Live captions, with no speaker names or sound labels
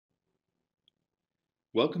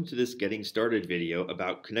Welcome to this Getting Started video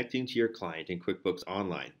about connecting to your client in QuickBooks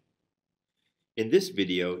Online. In this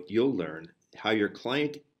video, you'll learn how your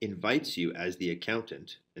client invites you as the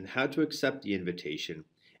accountant and how to accept the invitation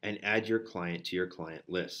and add your client to your client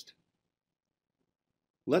list.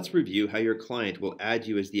 Let's review how your client will add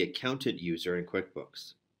you as the accountant user in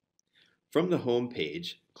QuickBooks. From the home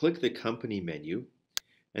page, click the Company menu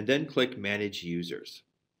and then click Manage Users.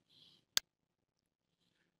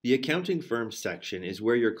 The accounting firm section is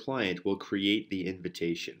where your client will create the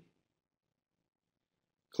invitation.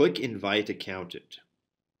 Click Invite Accountant.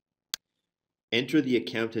 Enter the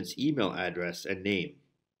accountant's email address and name.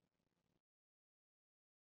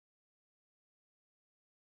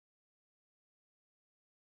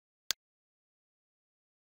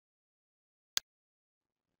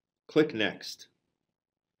 Click Next.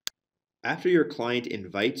 After your client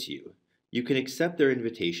invites you, you can accept their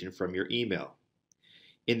invitation from your email.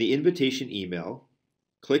 In the invitation email,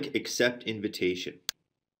 click Accept Invitation.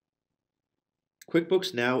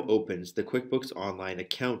 QuickBooks now opens the QuickBooks Online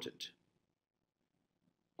Accountant.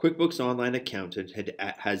 QuickBooks Online Accountant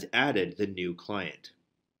has added the new client.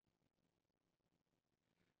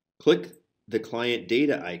 Click the Client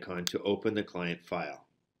Data icon to open the client file.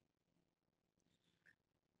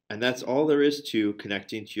 And that's all there is to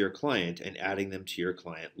connecting to your client and adding them to your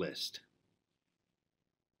client list.